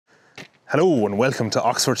Hello and welcome to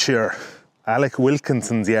Oxfordshire, Alec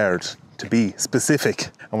Wilkinson's yard to be specific,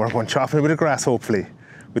 and we're going chopping a bit of grass hopefully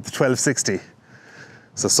with the 1260.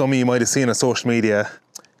 So some of you might have seen on social media,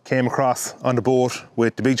 came across on the boat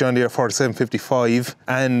with the big John Deere 4755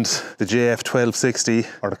 and the JF 1260,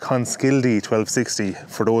 or the Conskildy 1260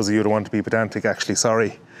 for those of you that want to be pedantic, actually,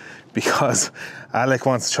 sorry, because Alec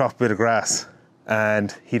wants to chop a bit of grass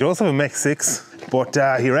and he does have a Mech 6, but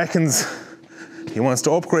he reckons he wants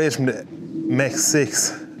to upgrade from the Mech 6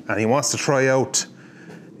 and he wants to try out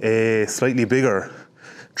a slightly bigger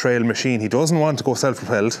trail machine. He doesn't want to go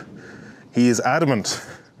self-propelled. He is adamant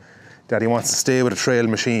that he wants to stay with a trail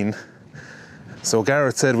machine. So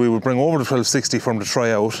Garrett said we would bring over the 1260 for him to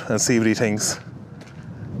try out and see what he thinks.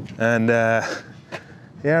 And yeah,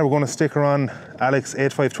 we're going to stick her on Alec's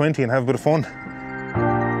 8520 and have a bit of fun.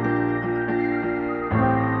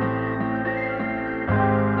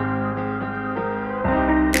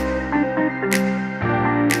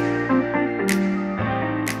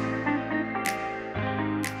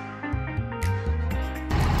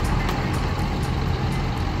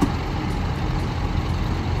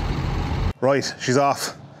 Right, she's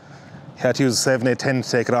off. Had to use a 7/8/10 to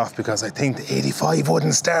take it off because I think the 85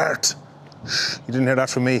 wouldn't start. Shh, you didn't hear that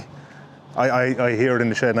from me. I hear it in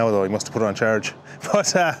the shed now though, I must have put it on charge.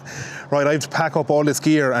 But right, I have to pack up all this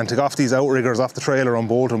gear and take off these outriggers off the trailer,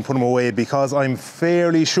 unbolt and put them away because I'm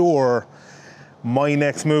fairly sure my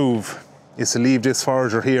next move is to leave this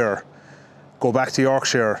Forager here, go back to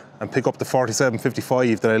Yorkshire and pick up the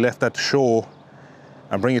 4755 that I left at the show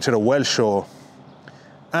and bring it to the Welsh show.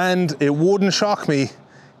 And it wouldn't shock me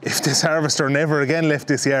if this harvester never again left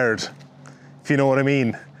this yard, if you know what I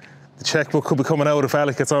mean. The checkbook could be coming out if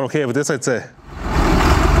Alec gets on okay with this, I'd say.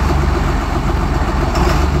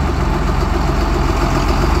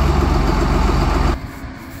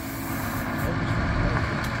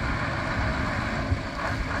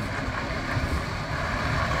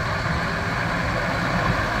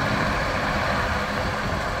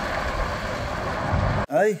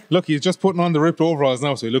 Hey? Look, he's just putting on the ripped overalls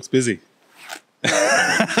now, so he looks busy.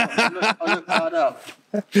 I look hard up.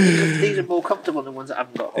 These are more comfortable than the ones that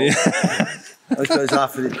haven't got holes. I suppose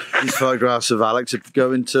after these photographs of Alex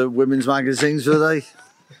go into women's magazines, will they?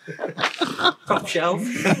 Top shelf.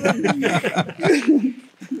 None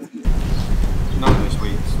this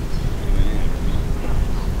week.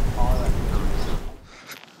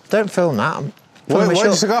 Don't film that. Why did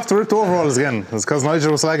you take off the ripped overalls again? It's because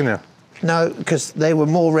Nigel was slagging you. No, because they were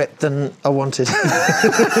more ripped than I wanted.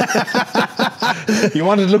 You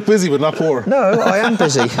wanted to look busy but not poor. No, I am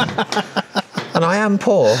busy. And I am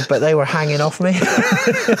poor, but they were hanging off me.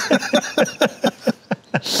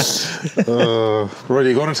 Right,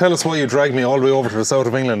 you're going to tell us why you dragged me all the way over to the south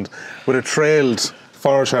of England with a trailed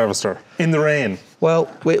forage harvester in the rain.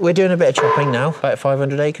 Well, we're doing a bit of chopping now, about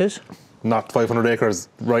 500 acres. Not 500 acres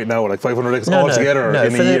right now, like 500 acres altogether in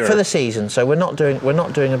a year. For the season. So we're not doing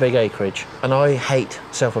a big acreage. And I hate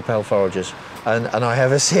self-propelled foragers, and I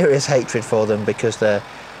have a serious hatred for them because they're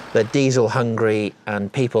diesel hungry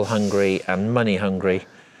and people hungry and money hungry.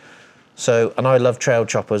 So, and I love trail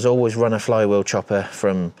choppers. Always run a flywheel chopper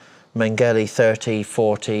from Mengele 30,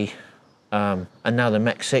 40, and now the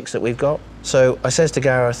Mech 6 that we've got. So I says to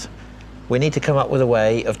Gareth, we need to come up with a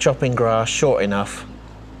way of chopping grass short enough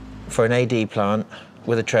for an AD plant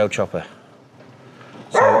with a trail chopper.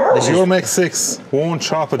 So this your Mech 6 won't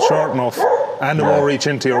chop it short enough and it won't reach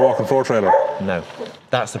into your walking floor trailer. No,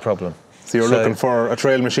 that's the problem. So you're looking for a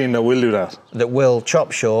trail machine that will do that? That will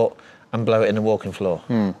chop short and blow it in the walking floor,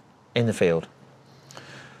 in the field.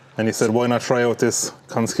 And you said, why not try out this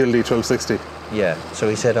Conskildy 1260? Yeah, so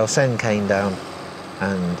he said, I'll send Kane down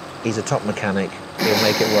and he's a top mechanic, he'll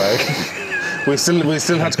make it work. We still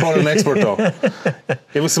had to call it an expert though.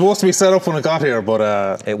 It was supposed to be set up when it got here,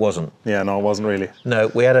 but it wasn't. Yeah, no, it wasn't really.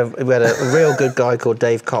 No, we had a real good guy called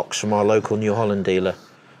Dave Cox from our local New Holland dealer,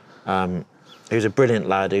 who's a brilliant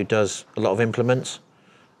lad who does a lot of implements,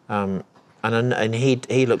 and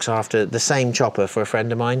he looks after the same chopper for a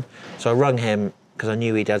friend of mine. So I rung him because I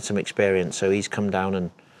knew he'd had some experience. So he's come down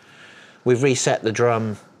and we've reset the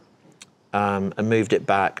drum and moved it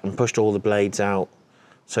back and pushed all the blades out.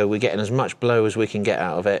 So we're getting as much blow as we can get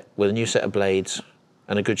out of it with a new set of blades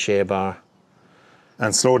and a good shear bar.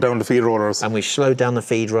 And slowed down the feed rollers. And we've slowed down the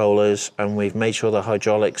feed rollers and we've made sure the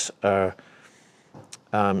hydraulics are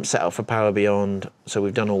set up for power beyond. So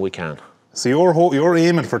we've done all we can. So you're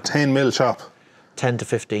aiming for 10 mil chop? 10 to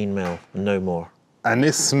 15 mil, no more. And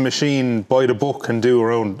this machine, by the book, can do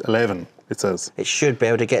around 11, it says. It should be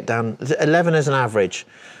able to get down, 11 is an average.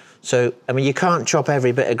 So, I mean, you can't chop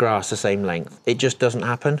every bit of grass the same length. It just doesn't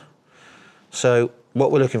happen. So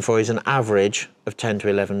what we're looking for is an average of 10 to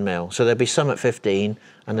 11 mil. So there'll be some at 15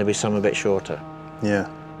 and there'll be some a bit shorter. Yeah.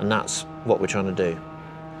 And that's what we're trying to do.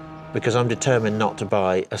 Because I'm determined not to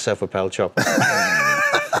buy a self-propelled chopper.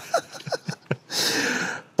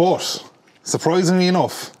 But, surprisingly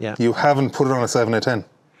enough, Yeah. you haven't put it on a 7A10.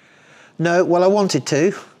 No, well, I wanted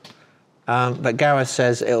to, but Gareth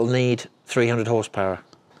says it'll need 300 horsepower.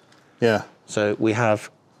 Yeah. So we have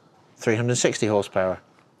 360 horsepower.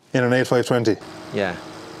 In an 8520. Yeah.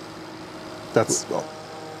 That's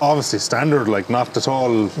obviously standard, like not at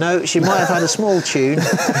all. No, she might have had a small tune.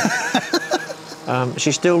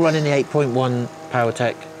 She's still running the 8.1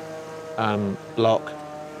 PowerTech lock,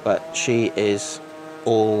 but she is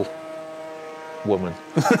all woman.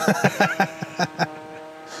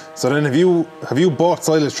 So then have you bought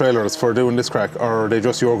silage trailers for doing this crack, or are they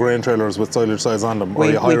just your grain trailers with silage size on them, or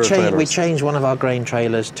you hire trailers? We changed one of our grain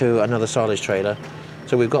trailers to another silage trailer.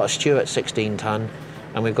 So we've got a Stewart 16 tonne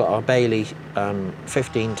and we've got our Bailey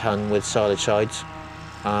 15 tonne with silage sides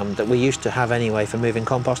that we used to have anyway for moving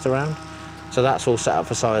compost around. So that's all set up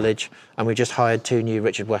for silage, and we just hired 2 new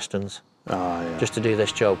Richard Westons just to do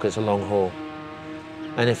this job because it's a long haul.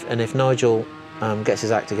 And if Nigel gets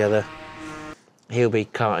his act together, he'll be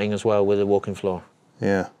carting as well with a walking floor.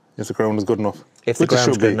 Yeah, if the ground is good enough. If the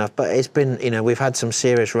ground's good enough, but it's been, you know, we've had some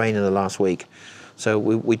serious rain in the last week, so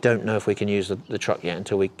we don't know if we can use the truck yet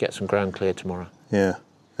until we get some ground cleared tomorrow. Yeah,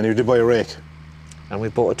 and you did buy a rake? And we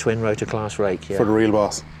bought a twin rotor class rake, yeah. For the real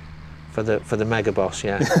boss? For the mega boss,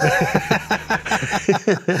 yeah.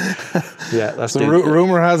 Yeah, that's so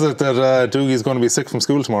rumour has it that Doogie's going to be sick from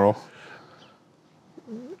school tomorrow.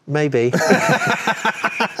 Maybe.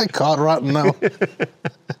 Caught rotten now.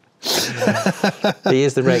 He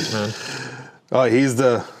is the rake man. Oh, he's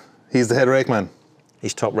the head rake man.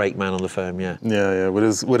 He's top rake man on the firm, yeah. Yeah, yeah, with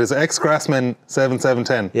his ex-Grassmen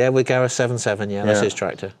 7710. Yeah, with Gareth 77, yeah, that's his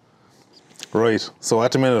tractor. Right. So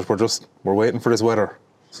at the minute we're waiting for this weather.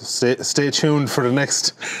 So stay tuned for the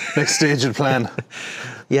next stage of the plan.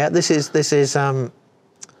 Yeah, this is arable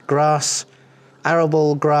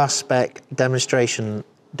grass spec demonstration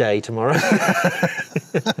day tomorrow.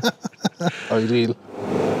 Ideal.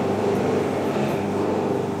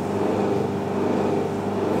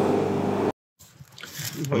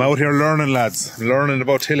 I'm out here learning, lads. Learning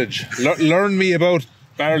about tillage. Learn me about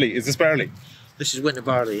barley. Is this barley? This is winter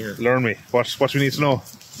barley, yeah. Learn me. What do we need to know?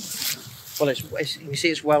 Well, you can see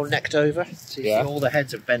it's well necked over. So you see all the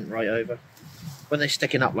heads are bent right over. When they're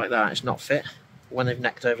sticking up like that, it's not fit. When they've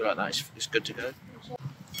necked over like that, it's good to go.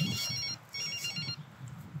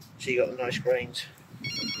 So you got the nice grains.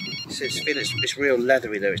 It's real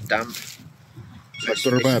leathery though. It's damp. So That's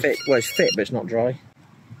good or bad? Fit. Well, it's fit, but it's not dry.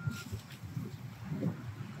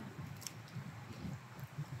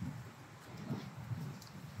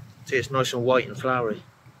 See, it's nice and white and flowery.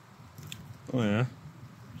 Oh yeah.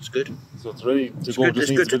 It's good. So it's ready to It's go. good,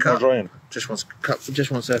 Just it's needs good a to bit more cut. drying. Just wants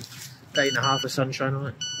a day and a half of sunshine on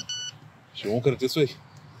it. She won't get it this week.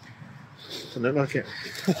 Doesn't look like it.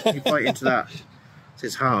 You bite into that.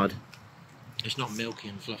 It's hard. It's not milky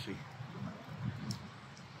and fluffy.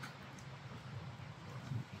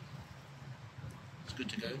 It's good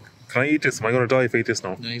to go. Can I eat this? Am I going to die if I eat this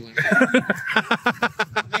now? No, you won't.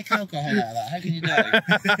 Make alcohol out of that. How can you die?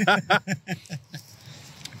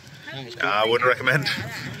 I wouldn't recommend.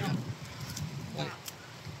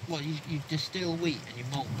 Well, you distill wheat and you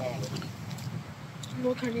malt barley.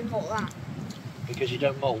 Why can't you malt that? Because you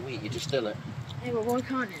don't malt wheat, you distill it. Yeah, but why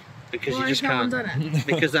can't it? Because Why you just has no one can't. done it?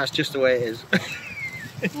 Because that's just the way it is.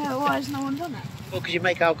 Yeah, why has no one done it? Well, because you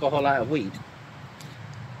make alcohol out of wheat.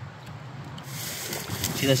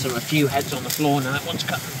 See, there's a few heads on the floor now. That one's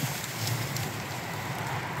cut.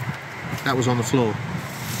 That was on the floor.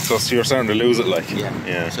 So you're starting to lose it, like.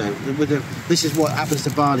 Yeah. So this is what happens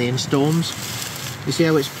to barley in storms. You see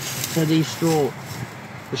how the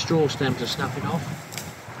straw stems are snapping off.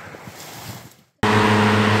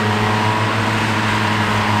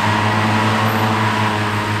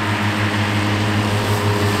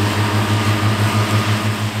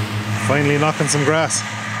 Finally knocking some grass.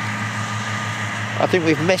 I think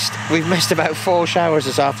we've missed about 4 showers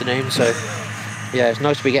this afternoon, so yeah, it's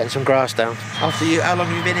nice to be getting some grass down. After you, how long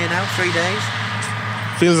have you been here now? 3 days?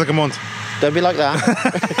 Feels like a month. Don't be like that.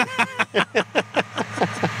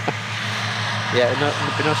 Yeah, it'd be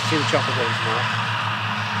nice to see the chopper going tomorrow.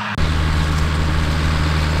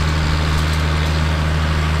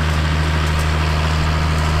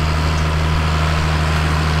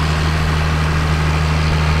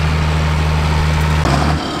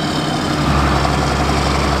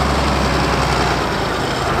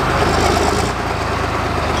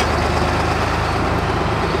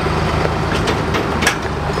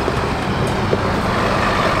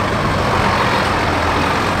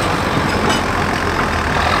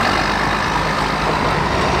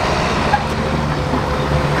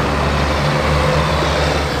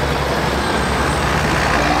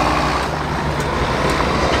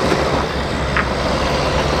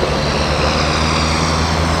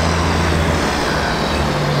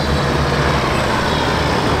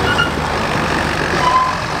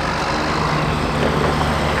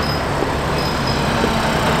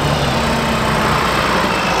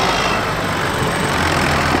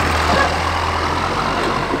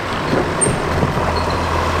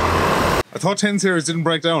 thought 10 Series didn't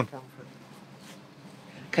break down.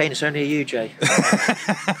 Kane, it's only a UJ.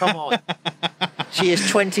 Come on. She is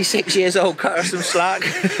 26 years old, cut her some slack.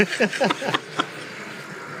 So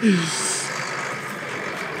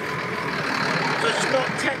it's not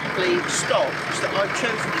technically stopped, it's that I've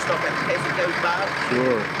chosen to stop it in case it goes bad.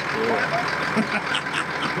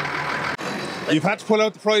 Sure. You've had to pull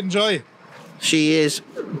out the pride and joy. She is.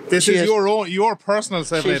 This is your personal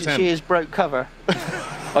 710. She is broke cover.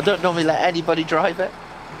 I don't normally let anybody drive it.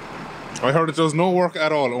 I heard it does no work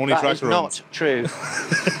at all, only That is tractor runs. not true.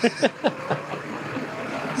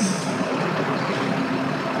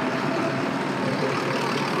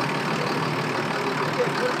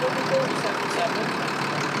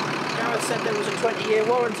 Gareth said there was a 20-year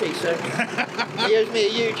warranty, so he owes me a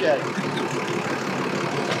UJ.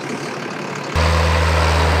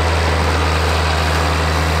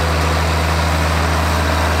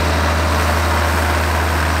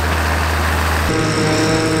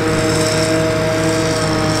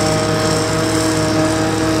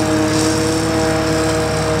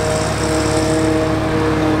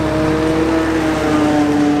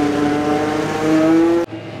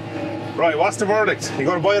 Right, what's the verdict? You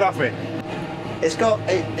going to buy it off me? It's got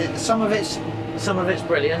some of it's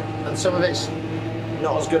brilliant, and some of it's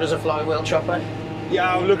not as good as a flywheel chopper.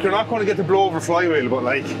 Yeah, look, you're not going to get the blow over flywheel, but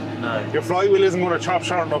like, No. your flywheel isn't going to chop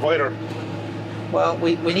sharp enough either. Well,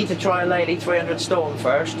 we need to try a Lely 300 Storm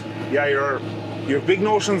first. Yeah, you have big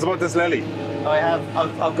notions about this Lely.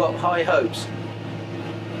 I've got high hopes,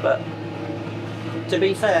 but to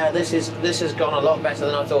be fair, this has gone a lot better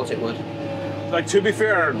than I thought it would. Like, to be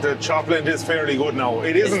fair, the chop length is fairly good now.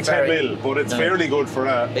 It isn't 10 mil, but it's fairly good for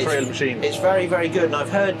a trail machine. It's very, very good, and I've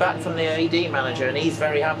heard back from the AD manager, and he's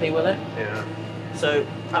very happy with it. Yeah. So,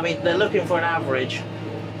 I mean, they're looking for an average.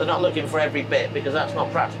 They're not looking for every bit, because that's not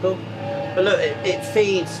practical. But look, it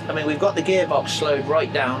feeds. I mean, we've got the gearbox slowed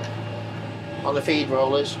right down on the feed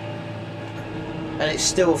rollers, and it's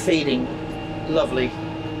still feeding lovely.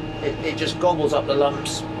 It just gobbles up the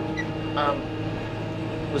lumps.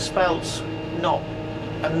 The spout's not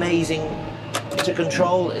amazing to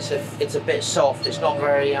control. It's a bit soft. It's not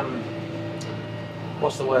very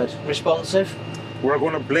what's the word? Responsive. We're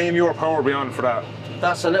going to blame your power beyond for that.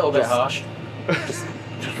 That's a little bit harsh.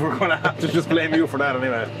 We're going to have to just blame you for that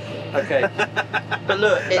anyway. Okay. But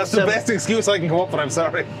look, it's, that's the best excuse I can come up with. I'm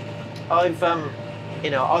sorry. I've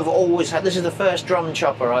always had. This is the first drum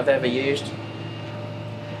chopper I've ever used,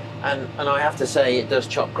 and I have to say it does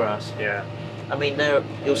chop grass. Yeah. I mean,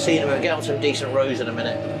 you'll see them. We'll get on some decent rows in a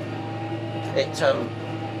minute. It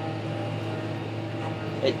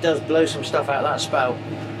does blow some stuff out of that spout.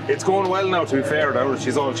 It's going well now, to be fair, though.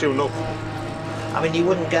 She's all tuned up. I mean, you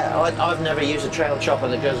wouldn't get. I've never used a trail chopper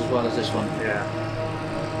that goes as well as this one. Yeah.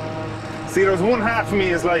 See, there's one half of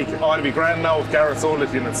me is like, oh, it'd be grand now if Gareth sold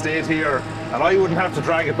it and it stayed here, and I wouldn't have to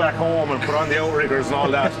drag it back home and put on the outriggers and all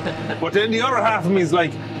that. But then the other half of me is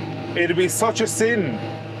like, it'd be such a sin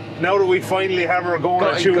now that we finally have her going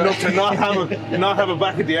and shooting up to not have it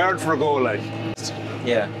back at the yard for a go, like.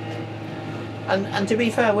 Yeah. And to be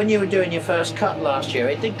fair, when you were doing your first cut last year,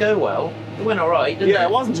 it did go well. It went all right, didn't it? Yeah,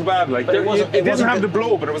 it wasn't too bad. Like, but it didn't have the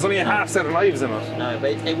blow, but it was only a half set of knives in it. No,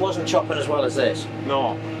 but it wasn't chopping as well as this.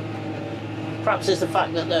 No. Perhaps it's the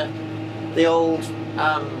fact that the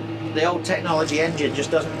old technology engine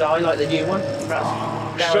just doesn't die like the new one.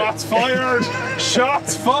 Shots fired!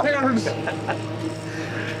 Shots fired!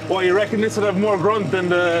 What, you reckon this would have more grunt than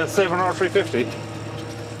the 7R 350?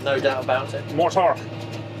 No doubt about it. More torque?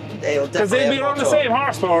 Because they'd be around the same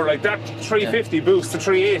horsepower, like that 350 boosts to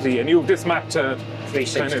 380, and you've this map to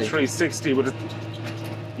 360. Kind of 360. But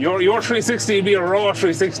your 360 would be a raw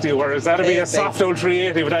 360, whereas that'd be a soft old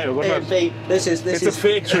 380 without it, wouldn't it? It's a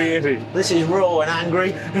fake 380. This is raw and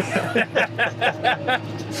angry.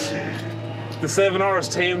 The 7R is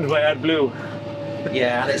tamed by AdBlue.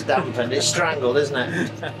 Yeah, and it's dampened. It's strangled, isn't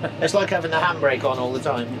it? It's like having the handbrake on all the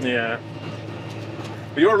time. Yeah.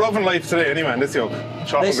 But you're loving life today anyway, this yoke.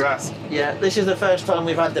 Chopping grass. Yeah, this is the first time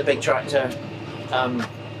we've had the big tractor on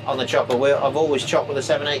the chopper. I've always chopped with a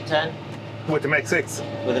 7/810. With the Mech 6?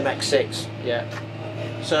 With the Mech 6, yeah.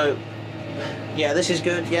 So, yeah, this is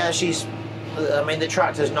good. Yeah, I mean, the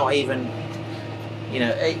tractor's not even,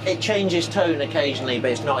 it changes tone occasionally,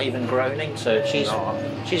 but it's not even groaning, so she's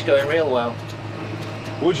going real well.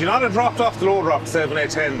 Would you not have dropped off the low drop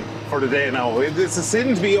 7/810 for the day now? It's a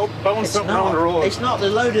sin to be bounced up around the road. It's not. The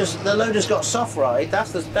loader's got soft ride.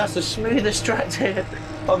 That's the smoothest tractor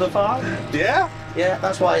on the farm. Yeah? Yeah,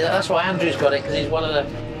 that's why Andrew's got it, because he's one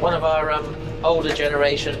of our older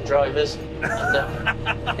generation drivers.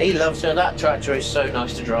 And, he loves it. That tractor is so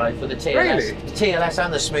nice to drive with the TLS. Really? The TLS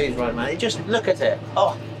and the smooth ride, man. Just look at it.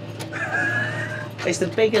 Oh, it's the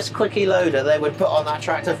biggest quickie loader they would put on that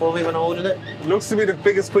tractor for me when I ordered it. Looks to be the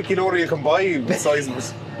biggest quickie loader you can buy size of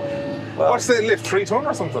it. Well, What's it lift? 3 ton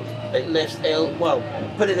or something? Well,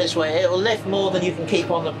 put it this way, it'll lift more than you can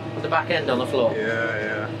keep on the back end on the floor.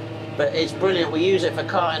 Yeah. But it's brilliant. We use it for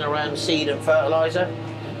carting around seed and fertiliser.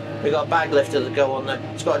 We've got a bag lifter that go on there.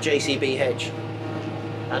 It's got a JCB hitch.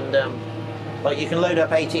 And like you can load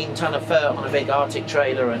up 18 tonne of fert on a big Arctic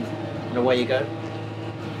trailer and away you go.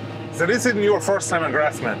 So this isn't your first time on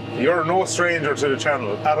GRASSMEN. You're no stranger to the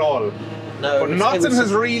channel at all. No, But nothing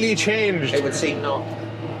has really changed It would seem not.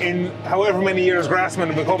 in however many years GRASSMEN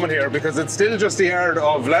have been coming here, because it's still just the yard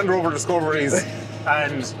of Land Rover Discoveries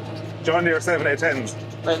and John Deere 7810s.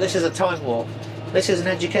 No, this is a time warp. This is an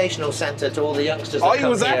educational centre to all the youngsters that I come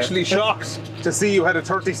was here. actually shocked to see you had a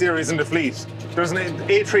 30 series in the fleet. There's an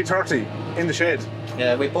A330 in the shed.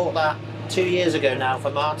 Yeah, we bought that 2 years ago now for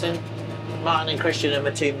Martin. Martin and Christian are my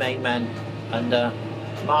two main men, and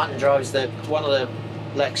Martin drives one of the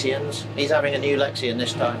Lexians. He's having a new Lexian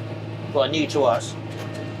this time, well, new to us,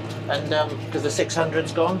 and because the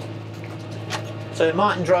 600's gone. So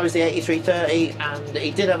Martin drives the 8330, and he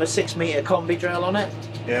did have a 6 metre combi drill on it,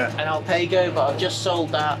 Yeah. an Alpago, but I've just sold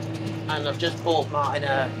that, and I've just bought Martin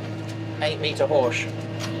a 8 metre Horse.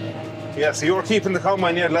 Yeah, so you were keeping the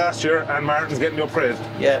combine you had last year, and Martin's getting the upgrade.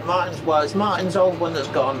 Yeah, it's Martin's old one that's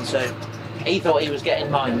gone, so he thought he was getting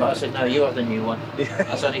mine, but I said, no, you have the new one.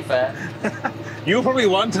 That's only fair. You probably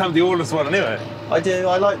want to have the oldest one anyway. I do,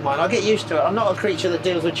 I like mine. I get used to it. I'm not a creature that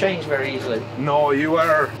deals with change very easily. No, you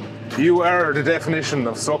are the definition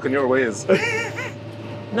of stuck in your ways.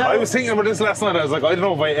 No, I was thinking about this last night. I was like, I don't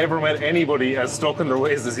know if I ever met anybody as stuck in their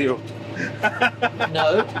ways as you.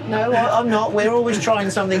 no, I'm not. We're always trying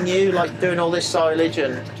something new, like doing all this silage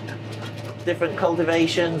and different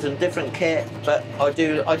cultivations and different kit, but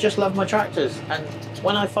I just love my tractors, and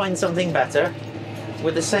when I find something better,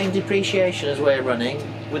 with the same depreciation as we're running,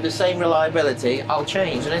 with the same reliability, I'll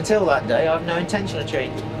change, and until that day, I have no intention of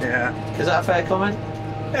changing. Yeah. Is that a fair comment?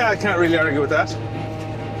 Yeah, I can't really argue with that.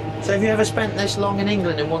 So have you ever spent this long in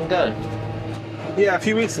England in one go? Yeah, a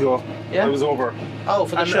few weeks ago, Yeah? I was over. Oh,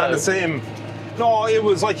 for the show? And the same. No, it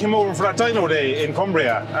was like came over for that dyno day in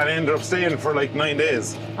Cumbria and ended up staying for like 9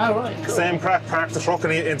 days. Oh, right, cool. Same crack, parked the truck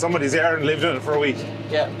in somebody's yard and lived in it for a week.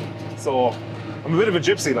 Yeah. So I'm a bit of a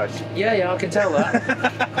gypsy, like. Yeah, I can tell that.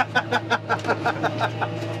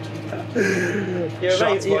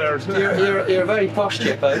 Shots fired. You're a very posh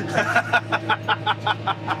chippo.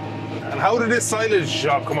 And how did this silage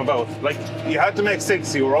job come about? Like, you had to make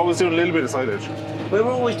 6, you were always doing a little bit of silage. We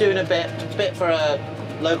were always doing a bit for a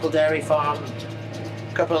local dairy farm,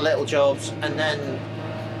 a couple of little jobs, and then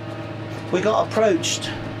we got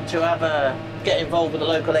approached to get involved with the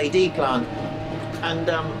local AD plant, and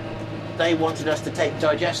they wanted us to take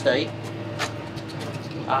digestate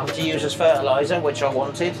to use as fertiliser, which I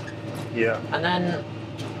wanted. Yeah. And then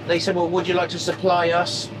they said, well, would you like to supply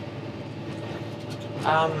us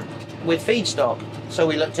with feedstock? So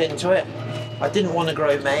we looked into it. I didn't want to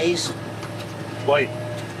grow maize Why?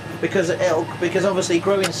 because obviously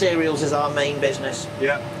growing cereals is our main business,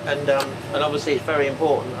 Yeah. and obviously it's very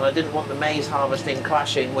important. And I didn't want the maize harvesting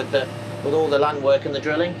clashing with all the land work and the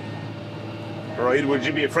drilling. Right, would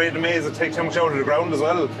you be afraid of maize would take too much out of the ground as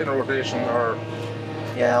well in a rotation, or?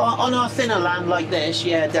 Yeah, on our thinner land like this,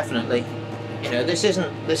 yeah, definitely. You know, this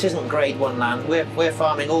isn't grade 1 land. We're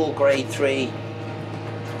farming all grade 3.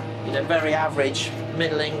 You know, very average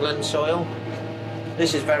Middle England soil.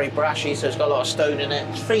 This is very brashy, so it's got a lot of stone in it.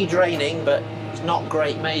 It's free draining, but it's not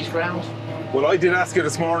great maize ground. Well, I did ask you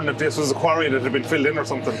this morning if this was a quarry that had been filled in or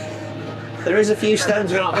something. There is a few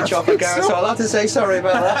stones around the chopper, Gareth, so I'll have to say sorry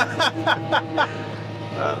about that.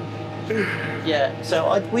 Yeah,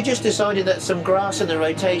 so we just decided that some grass in the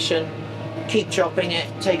rotation, keep chopping it,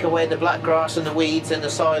 take away the black grass and the weeds and the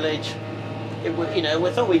silage. You know, we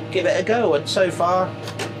thought we'd give it a go, and so far,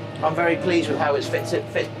 I'm very pleased with how it's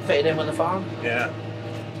fitted in with the farm. Yeah.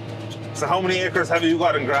 So how many acres have you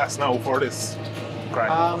got in grass now for this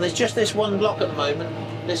crack? There's just this one block at the moment.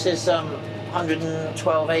 This is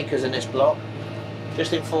 112 acres in this block,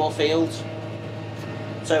 just in 4 fields.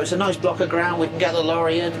 So it's a nice block of ground. We can get the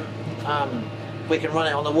lorry in. We can run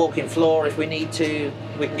it on the walking floor if we need to.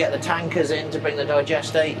 We can get the tankers in to bring the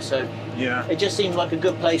digestate. So Yeah. it just seemed like a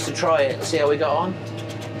good place to try it and see how we got on.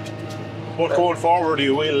 But going forward,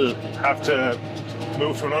 you will have to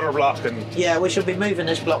move to another block and... Yeah, we should be moving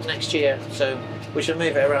this block next year, so we should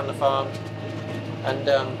move it around the farm. and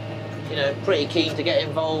you know, pretty keen to get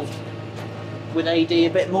involved with AD a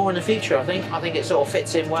bit more in the future. I think it sort of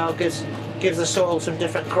fits in well, gives the soil some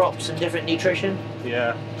different crops and different nutrition.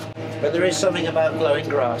 Yeah. But there is something about blowing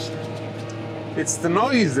grass. It's the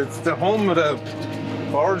noise. It's the hum of the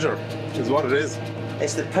Forager, is what it is.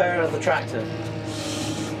 It's the purr of the tractor.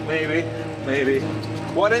 Maybe.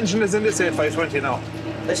 What engine is in this 8520 now?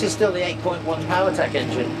 This is still the 8.1 PowerTech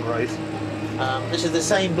engine. Right. This is the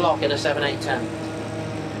same block in a 7810.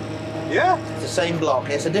 Yeah. It's the same block.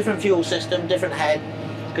 It's a different fuel system, different head,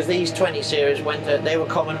 because these 20 series they were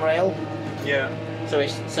common rail. Yeah.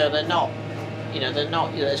 So they're not, you know,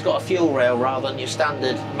 it's got a fuel rail rather than your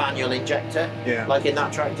standard manual injector, like in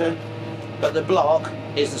that tractor. But the block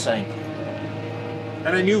is the same.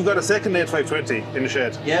 And then you've got a second 8520 in the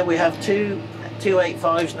shed. Yeah, we have two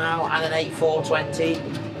 85s now and an 8420.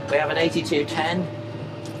 We have an 8210,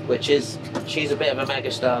 she's a bit of a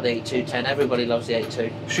megastar, the 8210. Everybody loves the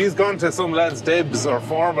 82. She's gone to some lad's debs or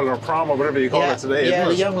formal or prom or whatever you call it today. Yeah, isn't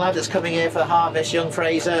the it? young lad that's coming here for the harvest, young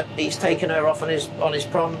Fraser, he's taken her off on his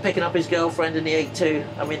prom, picking up his girlfriend in the 82.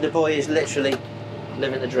 I mean, the boy is literally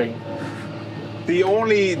living the dream. The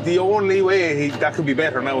only way that could be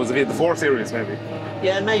better now is if he had the 4 Series, maybe.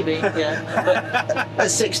 Yeah, maybe. Yeah, but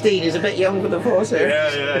at 16, he's a bit young for the 4 Series.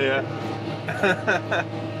 Yeah.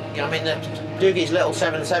 I mean, Doogie's little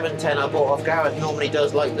 7710 I bought off Gareth normally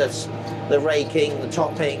does like this, the raking, the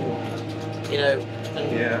topping, you know,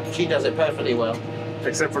 and she does it perfectly well.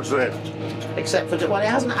 Except for today. Well, it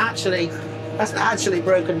hasn't actually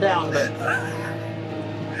broken down, but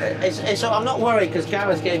it's I'm not worried because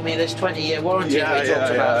Gareth gave me this 20-year warranty we talked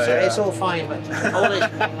about, so it's all fine. But all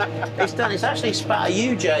it's done, it's actually spat a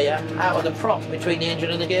UJ out of the prop between the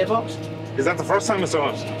engine and the gearbox. Is that the first time it's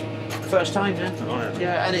done it? First time, yeah. Oh,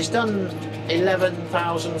 yeah, and it's done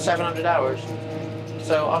 11,700 hours,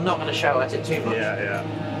 so I'm not going to shout at it too much. Yeah.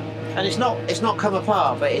 And it's not come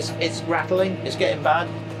apart, but it's rattling, it's getting bad.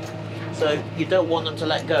 So you don't want them to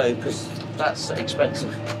let go because that's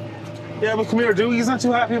expensive. Yeah, but come here, Doogie's not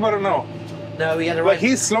too happy about it now. No, he had a Like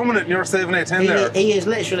he's slumming it in your 7810 there. He is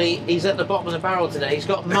literally, he's at the bottom of the barrel today. He's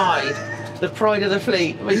got the pride of the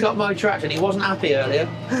fleet. He's got my tractor and he wasn't happy earlier.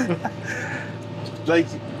 Like,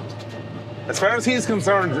 as far as he's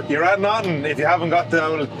concerned, you're at nothing if you haven't got the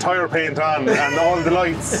old tyre paint on and all the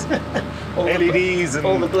lights, all LEDs, and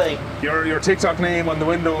all the bling. Your TikTok name on the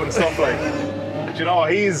window and stuff like. But you know,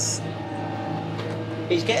 he's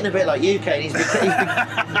getting a bit like you, Kane.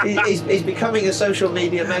 He's becoming a social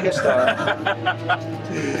media megastar.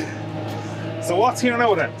 So what's here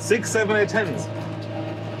now then? 6 7810s?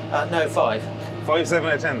 No, 5. 5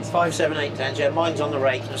 7810s? 5 7810s, yeah. Mine's on the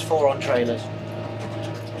rake, there's 4 on trailers.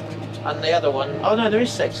 And the other one, oh no, there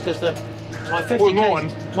is 6, because my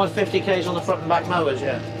 50k's on the front and back mowers,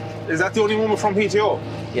 yeah. Is that the only one from PTO?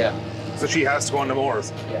 Yeah. So she has to go on the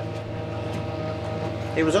mowers? Yeah.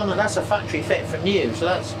 It was on that's a factory fit for new,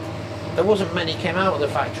 so there wasn't many came out of the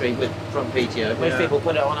factory from PTO. Most people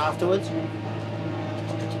put it on afterwards.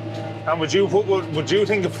 And would you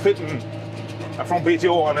think of fitting a front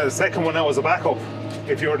PTO on a second one now as a backup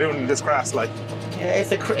if you were doing this grass like? Yeah, if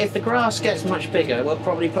the grass gets much bigger, we'll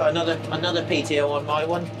probably put another PTO on my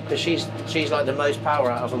one because she's like the most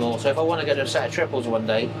power out of them all. So if I want to go to a set of triples one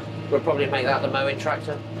day, we'll probably make that the mowing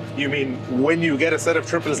tractor. You mean when you get a set of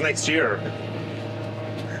triples next year?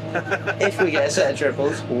 If we get a set of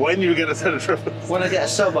triples. When you get a set of triples. When I get a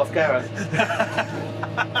sub off Gareth.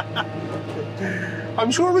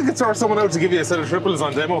 I'm sure we could sort someone out to give you a set of triples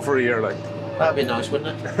on demo for a year, like. That'd be nice,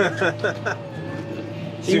 wouldn't it?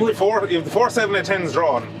 So you have the 4 7810s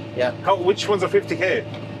drawn. Yeah. Which ones are 50k?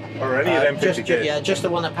 Or any of them 50k? Just the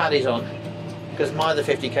one that Paddy's on. Because my other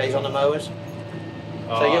 50k's on the mowers.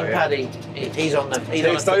 So young Paddy, he's on the...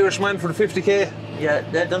 Takes the Irishman for the 50k? Yeah,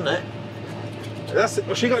 they've done that.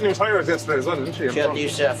 She got new tyres yesterday as well, didn't she? She had new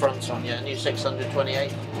set of fronts on, yeah, new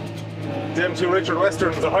 628. Them 2 Richard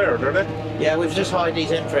Westerns are hired, are they? Yeah, we've just hired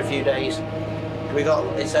these in for a few days.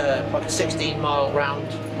 It's like a 16-mile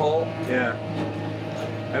round haul. Yeah.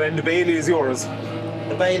 And then the Bailey is yours?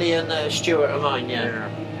 The Bailey and the Stewart are mine, yeah.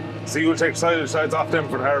 So you'll take sides off them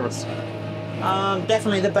for the harvest?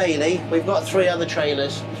 Definitely the Bailey. We've got 3 other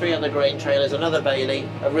trailers, 3 other grain trailers, another Bailey,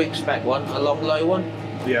 a root spec one, a long low one.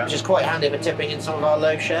 Yeah. Which is quite handy for tipping in some of our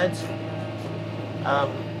low sheds.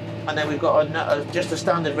 And then we've got just a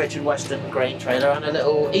standard Richard Western grain trailer and a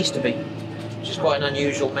little Easterby, which is quite an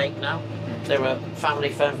unusual make now. They're a family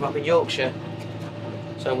firm from up in Yorkshire.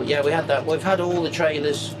 So yeah, we had that. We've had all the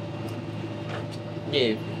trailers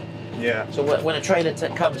new. Yeah. So when a trailer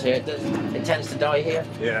comes here, it tends to die here.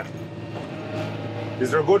 Yeah.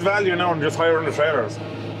 Is there a good value now in just hiring the trailers?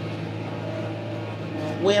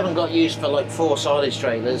 we haven't got used for like 4 silage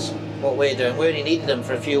trailers. What we're doing, we only needed them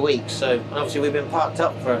for a few weeks. So and obviously we've been parked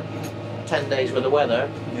up for 10 days with the weather.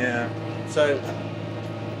 Yeah. So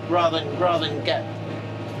rather than get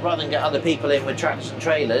other people in with tractors and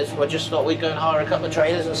trailers, we just thought we'd go and hire a couple of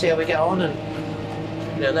trailers and see how we get on. And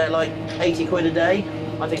you know, they're like 80 quid a day.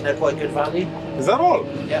 I think they're quite good value. Is that all?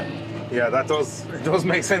 Yeah. Yeah, it does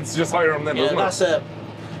make sense to just hire them then, You know, doesn't it?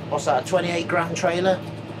 that's a 28 grand trailer,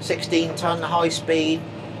 16 ton, high speed,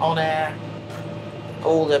 on air,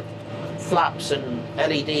 all the flaps and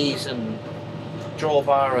LEDs and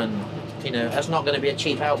drawbar, and you know, that's not going to be a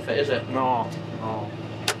cheap outfit, is it? No.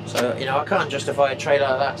 So, you know, I can't justify a trailer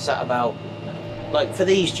like that sat about. Like, for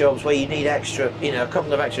these jobs where you need extra, you know, a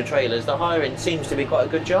couple of extra trailers, the hiring seems to be quite a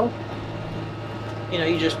good job. You know,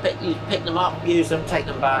 you pick them up, use them, take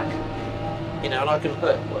them back. You know, and I can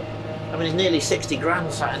put, I mean, it's nearly 60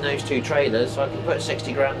 grand sat in those 2 trailers, so I can put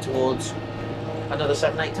 60 grand towards another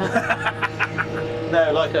 7, 8 ton.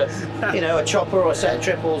 No, like a chopper or a set of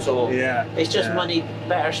triples, or it's just money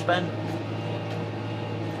better spent.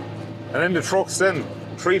 And then the trucks then,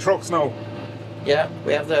 3 trucks now. Yeah,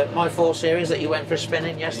 we have the My 4 series that you went for a spin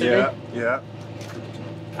in yesterday. Yeah.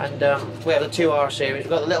 And we have the 2R series. We've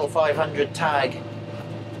got the little 500 tag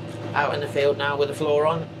out in the field now with the floor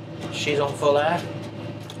on. She's on full air.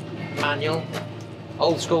 Manual.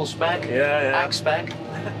 Old school spec. Ag spec.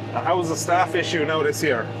 How's the staff issue now this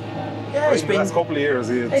year? Yeah, it's the been... last couple of years,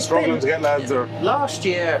 are you struggling to get lads, or? Last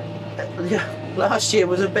year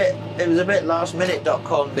was a bit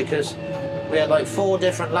lastminute.com, because we had like 4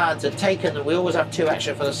 different lads had taken them. We always have 2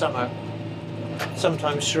 extra for the summer,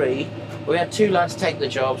 sometimes 3. We had 2 lads take the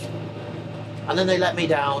jobs, and then they let me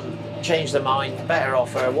down, changed their mind, better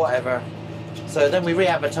offer, whatever. So then we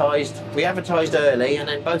re-advertised. We advertised early, and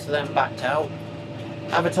then both of them backed out.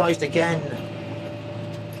 Advertised again,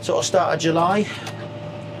 sort of start of July.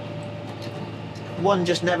 One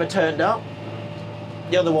just never turned up.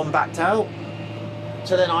 The other one backed out.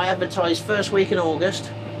 So then I advertised first week in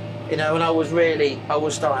August, you know, and I was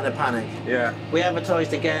starting to panic. Yeah. We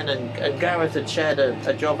advertised again, and Gareth had shared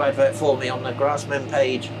a job advert for me on the GRASSMEN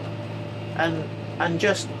page, and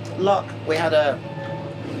just luck, we had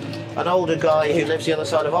an older guy who lives the other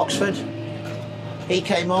side of Oxford. He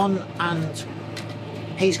came on, and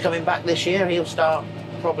he's coming back this year. He'll start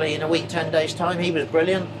probably in a week, 10 days time. He was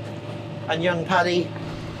brilliant. And young Paddy,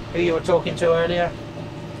 who you were talking to earlier,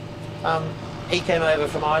 he came over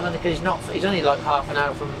from Ireland, because he's only like half an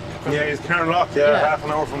hour from yeah, he's Carnlough, half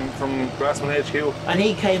an hour from GRASSMEN HQ. And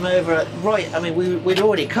he came over I mean, we'd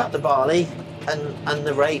already cut the barley and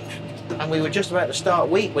the rape, and we were just about to start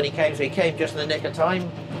wheat when he came, so he came just in the nick of time,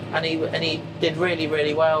 and he did really,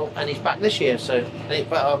 really well, and he's back this year, so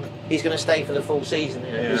but he's going to stay for the full season,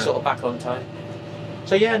 you know. He's sort of back on time.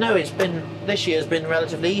 So yeah, no, this year's been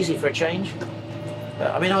relatively easy for a change.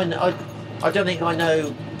 But, I mean, I don't think I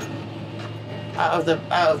know, out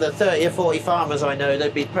of the 30 or 40 farmers I know,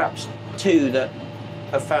 there'd be perhaps 2 that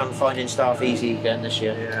have found finding staff easy again this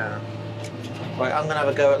year. Yeah. Right, I'm going to have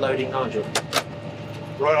a go at loading Nigel.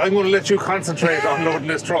 Right, I'm going to let you concentrate on loading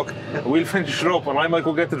this truck. We'll finish it up, and I might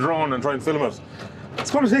go get the drone and try and film it. It's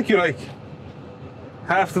going to take you like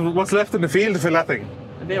half what's left in the field to fill that thing.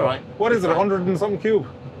 It'll be alright. What is it, 100 and something cube?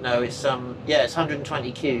 No, it's it's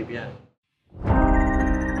 120 cube, yeah.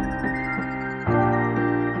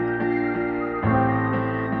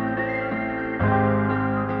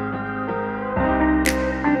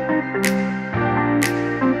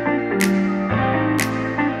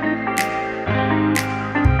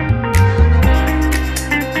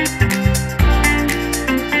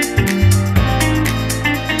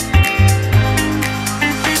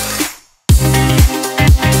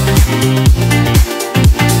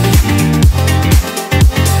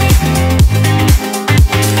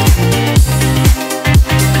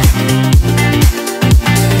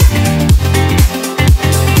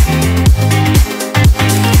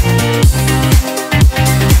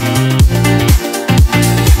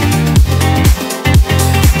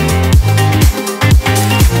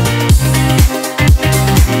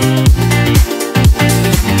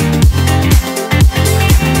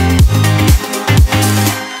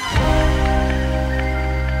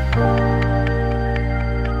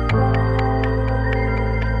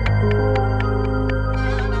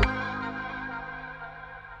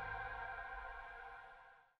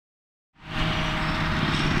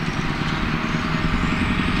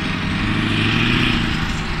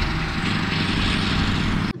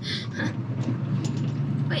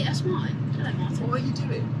 Wait, that's mine. Hello, Martin. What are you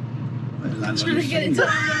doing? I'm trying to get it to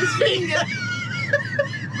land on his finger.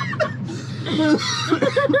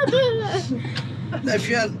 If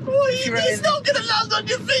you had, It's not going to land on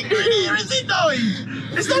your finger in here, is it,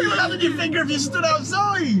 Nige? It's not going to land on your finger if you stood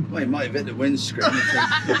outside. well, you might have hit the windscreen.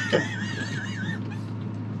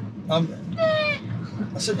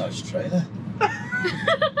 That's a nice trailer.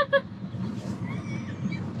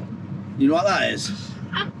 You know what that is?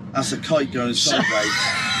 That's a kite going sideways.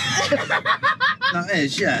 That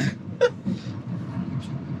is, yeah.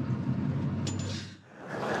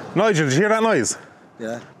 Nigel, did you hear that noise?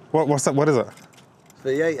 Yeah. What's that? What is it?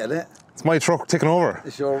 V8, isn't it? It's my truck ticking over.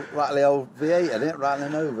 It's your rattly old V8, isn't it?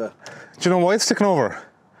 Rattling over. Do you know why it's ticking over?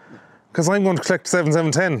 Because I'm going to collect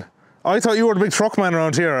 7710. I thought you were the big truck man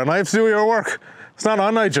around here and I have to do your work. It's not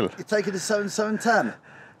on, Nigel. You're taking the 7710?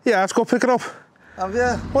 Yeah, I have to go pick it up. Have you?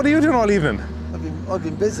 What are you doing all evening? I've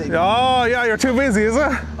been busy. Oh, yeah, you're too busy, is it?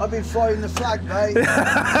 I've been flying the flag, mate.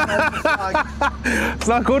 It's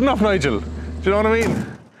not good enough, Nigel. Do you know what I mean?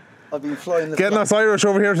 I've been flying the Getting flag. us Irish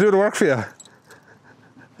over here to do the work for you.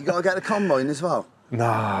 You got to get the combine as well? No,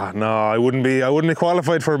 I wouldn't be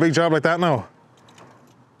qualified for a big job like that now.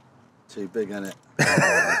 Too big, isn't it?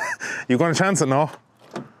 You going to chance it now?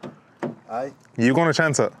 Aye? You going to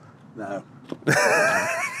chance it? No.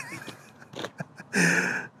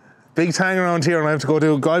 Big tang around here and I have to go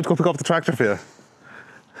pick up the tractor for you.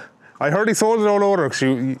 I heard he sold it all over because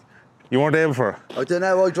you weren't able for it. I don't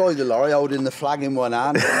know, I drive the lorry holding the flag in one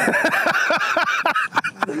hand.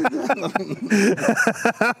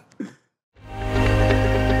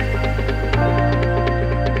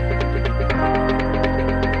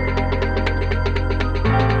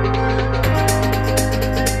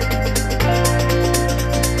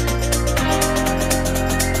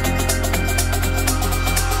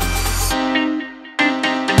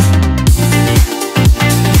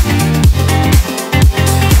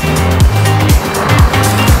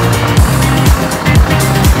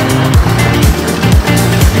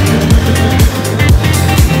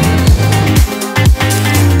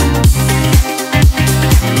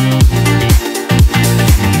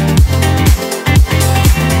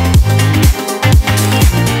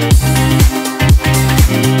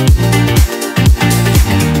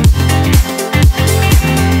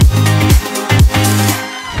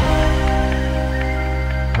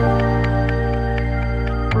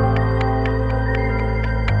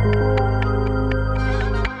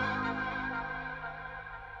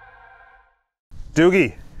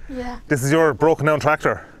 Doogie, Yeah. this is your broken down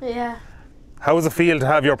tractor. Yeah. How does it feel to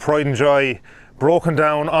have your pride and joy broken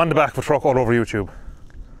down on the back of a truck all over YouTube?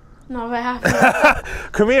 Not very happy.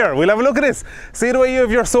 Come here, we'll have a look at this. See the way you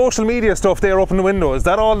have your social media stuff there up in the window. Is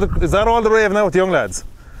that all the rave now with the young lads?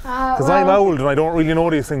 Because I'm old and I don't really know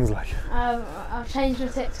these things like. I've changed my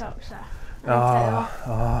TikTok, so.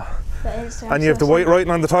 Instagram, And you have the white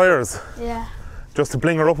writing on the tyres, Yeah. just to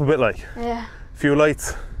bling her up a bit like. Yeah. Few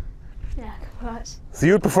lights. Yeah. A couple lights. So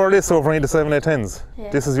you'd prefer this over any of the 710s? Yeah.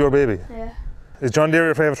 This is your baby. Yeah. Is John Deere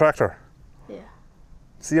your favourite tractor? Yeah.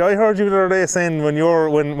 See, I heard you the other day saying when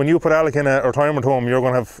you put Alec in a retirement home, you're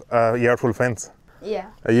going to have a yard full of fence. Yeah.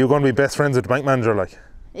 Are you going to be best friends with the bank manager, like?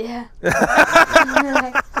 Yeah.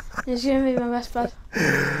 He's gonna be my best bud.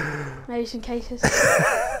 Maybe some cases.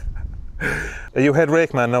 Are you head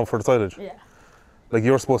rake man now for the silage? Yeah. Like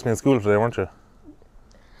you were supposed to be in school today, weren't you?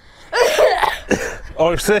 Oh,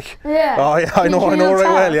 you're sick? Yeah. Oh, yeah, I know not right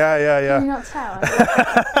tell? well. Yeah. Can you not tell?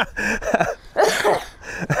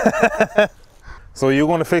 So are you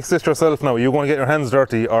going to fix this yourself now? Are you going to get your hands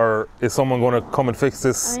dirty, or is someone going to come and fix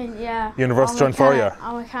this? I mean, yeah. University joint for you?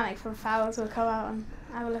 Our mechanic from Fowles will come out and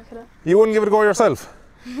have a look at it. You wouldn't give it a go yourself?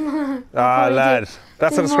 Lad,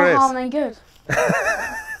 that's a Do more harm disgrace. than good.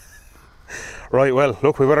 Right, well,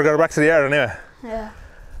 look, we better get back to the yard anyway. Yeah.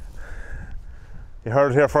 You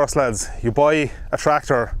heard it here first, lads. You buy a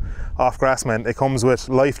tractor off GRASSMEN, it comes with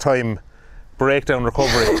lifetime breakdown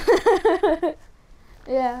recovery.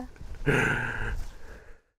 Yeah.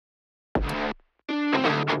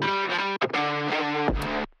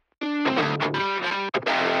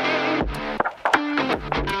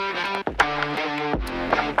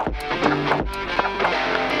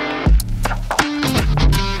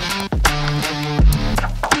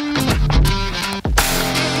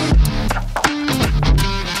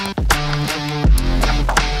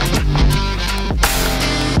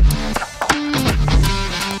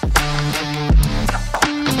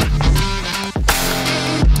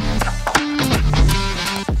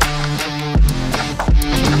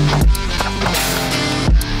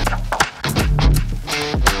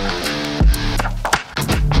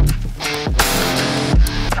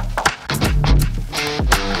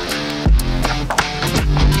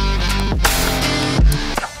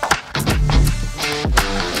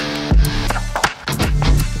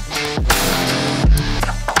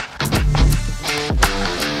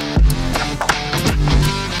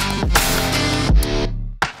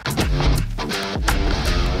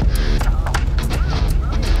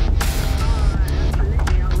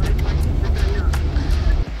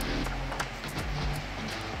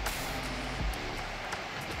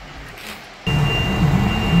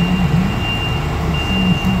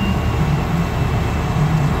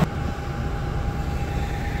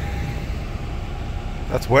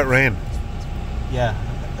 That's wet rain. Yeah,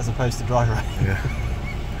 as opposed to dry rain.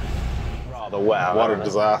 Rather wet. What a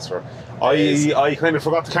disaster. I kind of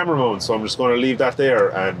forgot the camera mount, so I'm just going to leave that there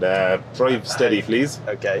and drive steady, please.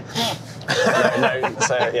 Okay.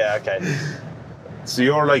 Okay. So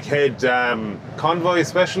you're like head convoy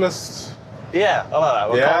specialist? Yeah, I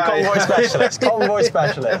like that. We're convoy specialist. Convoy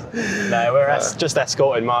specialist. No, we're just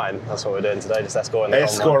escorting Martin. That's what we're doing today, just escorting the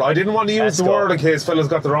Escort. convoy. I didn't want to use the word in case fellas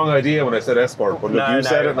got the wrong idea when I said escort, but look, you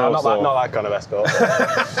said it now. Not that kind of escort.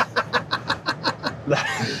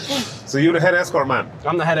 So you're the head escort man?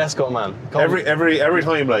 I'm the head escort man. Every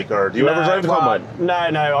time, like, or do you ever drive the combine? No,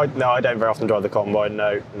 I don't very often drive the combine.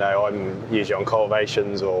 No, I'm usually on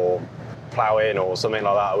cultivations or ploughing or something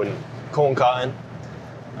like that. I wouldn't corn cutting.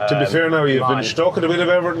 To be fair now, you've been stuck in a bit of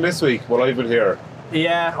everything this week while I've been here.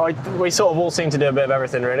 Yeah, we sort of all seem to do a bit of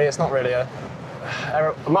everything really. It's not really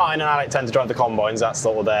Martin and Alec tend to drive the combines. That's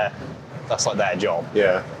sort of that's like their job.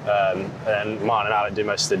 Yeah. And Martin and Alec do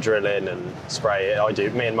most of the drilling and spray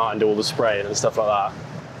it. Me and Martin do all the spraying and stuff like that.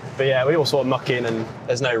 But yeah, we all sort of muck in, and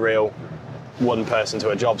there's no real one person to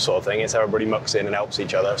a job sort of thing. It's everybody mucks in and helps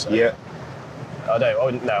each other. So yeah. I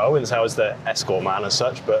wouldn't say I was the escort man as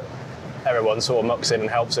such, but everyone sort of mucks in and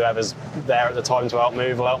helps. Whoever's there at the time to help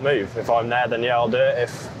move will help move. If I'm there, then yeah, I'll do it.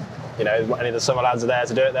 If any of the summer lads are there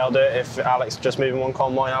to do it, they'll do it. If Alec's just moving one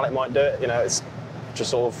combine, Alec might do it. It's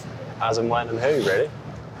just sort of as and when and who, really.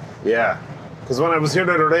 Yeah, because when I was here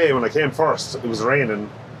the other day, when I came first, it was raining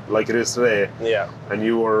like it is today. Yeah. And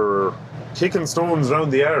you were kicking stones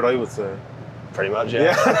around the yard, I would say. Pretty much,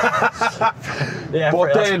 yeah. Yeah.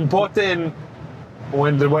 But then,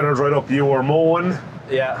 when the weather dried up, you were mowing.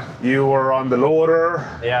 Yeah. You were on the loader.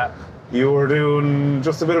 Yeah. You were doing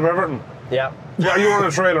just a bit of everything. Yeah. Yeah, you were on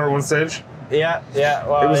a trailer at one stage. Yeah.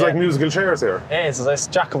 Well, it was like musical chairs here. It is. It's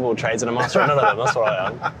jack of all trades and a master of none of them. That's what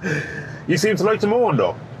I am. You seem to like the mowing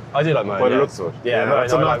though. I do like mowing. By the looks of it. Yeah.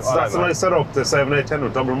 That's a nice setup, the 7/8/10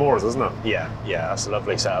 with double mowers, isn't it? Yeah. That's a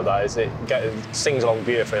lovely setup. That is. It sings along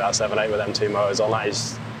beautifully. That 7/8 with them two mowers on. That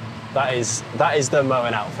is the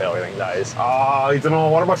mowing outfit. I think that is. I don't know.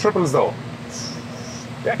 What about triples though?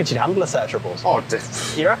 You reckon she'd handle a set of triples? Oh,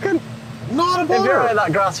 you reckon? Not a bother. If you're at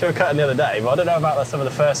that grass we were cutting the other day, but I don't know about some of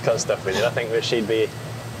the first cut stuff we did. I think that she'd be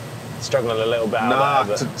struggling a little bit out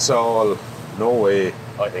there. Not at all. No way.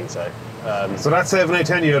 I think so. So that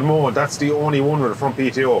 7/8/10 you had mowed, that's the only one with a front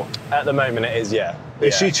PTO? At the moment it is, yeah.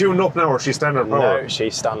 Is she tuned up now or is she standard power? No,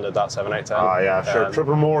 she's standard, that 7/8/10. Ah, yeah, sure.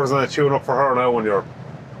 Triple mowers and a tune up for her now when you're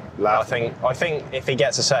laughing. I think if he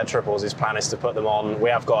gets a set of triples, his plan is to put them on. We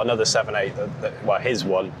have got another 7/8, his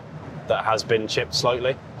one, that has been chipped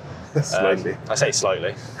slightly. Slightly. I say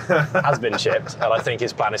slightly. Has been chipped, and I think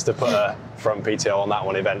his plan is to put a front PTO on that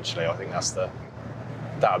one eventually. I think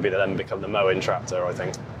that would be then become the mowing tractor, I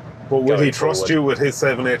think. But will he trust you with his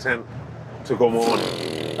 7/8/10 to go mowing?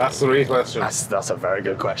 That's the real question. That's a very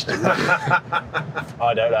good question.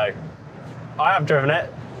 I don't know. I have driven it,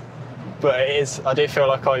 but I do feel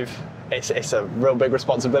like it's a real big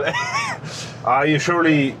responsibility. You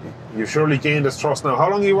surely gained his trust now. How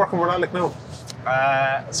long are you working with Alec now?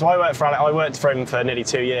 So I worked for him for nearly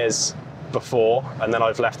 2 years before, and then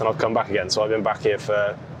I've left and I've come back again. So I've been back here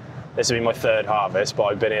this will be my third harvest, but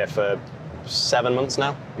I've been here for 7 months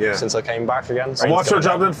now, since I came back again. And what's your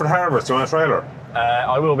job then for the harvest? You on a trailer?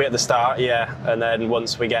 I will be at the start, yeah, and then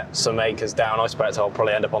once we get some acres down, I expect I'll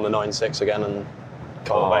probably end up on the 9/6 again and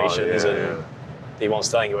cultivations. He wants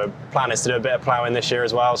to, I think the plan is to do a bit of ploughing this year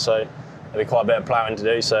as well, so there'll be quite a bit of ploughing to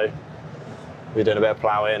do, so we're doing a bit of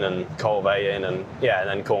ploughing and cultivating and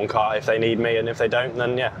then corn cart if they need me, and if they don't,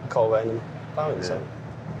 then cultivating and ploughing. So.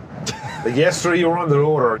 Like yesterday you were on the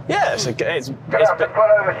loader. Yeah, it's have to pull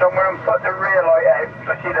over somewhere and put the rear light out,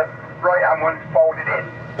 especially the right hand one's folded in.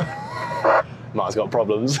 Mark's got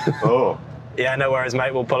problems. Oh. Yeah, no worries,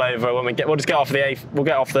 mate. We'll pull over when we'll just get off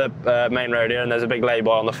the main road here, and there's a big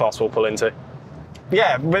lay-by on the foss we'll pull into.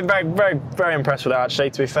 Yeah, we're very, very, very impressed with that,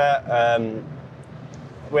 actually, to be fair.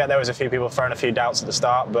 There was a few people throwing a few doubts at the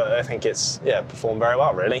start, but I think it's performed very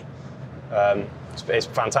well, really. It's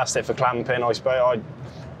fantastic for clamping. I suppose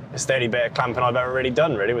it's the only bit of clamping I've ever really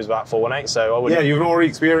done. Really, was about 418. So I wouldn't. Yeah, you've no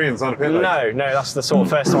experience on a pit. No, that's the sort of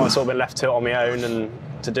first time I've sort of been left to it on my own and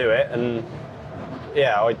to do it. And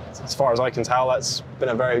as far as I can tell, that's been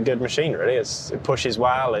a very good machine. Really, it pushes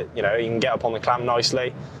well. You can get up on the clamp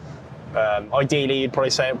nicely. Ideally, you'd probably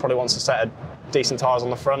say it probably wants a set of decent tyres on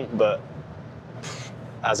the front, but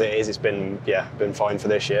as it is, it's been fine for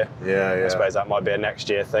this year. Yeah. I suppose that might be a next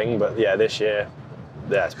year thing, but this year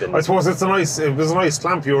yeah, it's been. I suppose it was a nice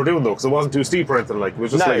clamp you were doing though, because it wasn't too steep or anything. Like it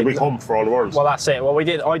was just like a big hump for all the world. Well, that's it. Well, we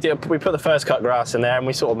put the first cut grass in there, and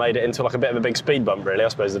we sort of made it into like a bit of a big speed bump. Really, I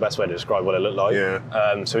suppose is the best way to describe what it looked like.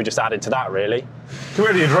 Yeah. So we just added to that really. Come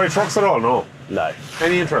here, do you drive trucks at all? No. No.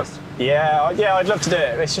 Any interest? Yeah, I'd love to do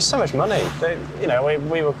it. It's just so much money. You know,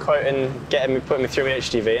 we were quoting putting me through my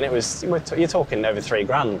HGV, and it was you're talking over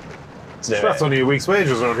 $3,000. So that's only a week's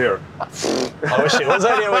wages around here. I wish it was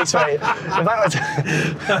only a week's wages. If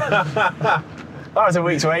that was a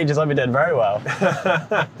week's wages, I'd be doing very well.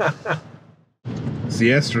 So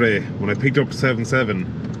yesterday, when I picked up the 7.7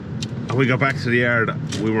 and we got back to the yard,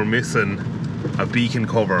 we were missing a beacon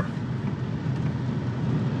cover.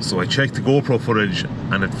 So I checked the GoPro footage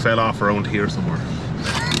and it fell off around here somewhere.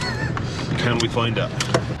 Can we find it?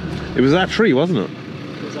 It was that tree, wasn't it?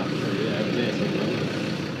 It was that tree, yeah, it is.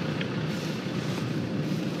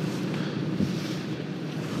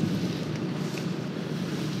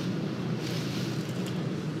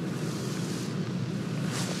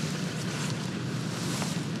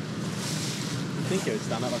 I think it would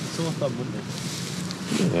stand out like a sore thumb, wouldn't it?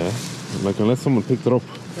 Yeah, like unless someone picked it up.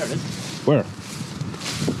 There it is. Where?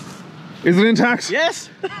 Is it intact?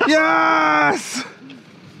 Yes! Yes!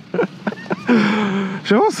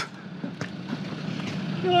 Show us.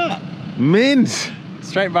 Look at that. Mint!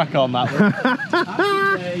 Straight back on that one.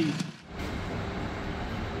 Happy day.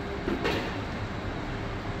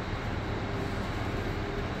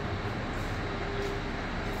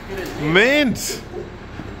 Mint!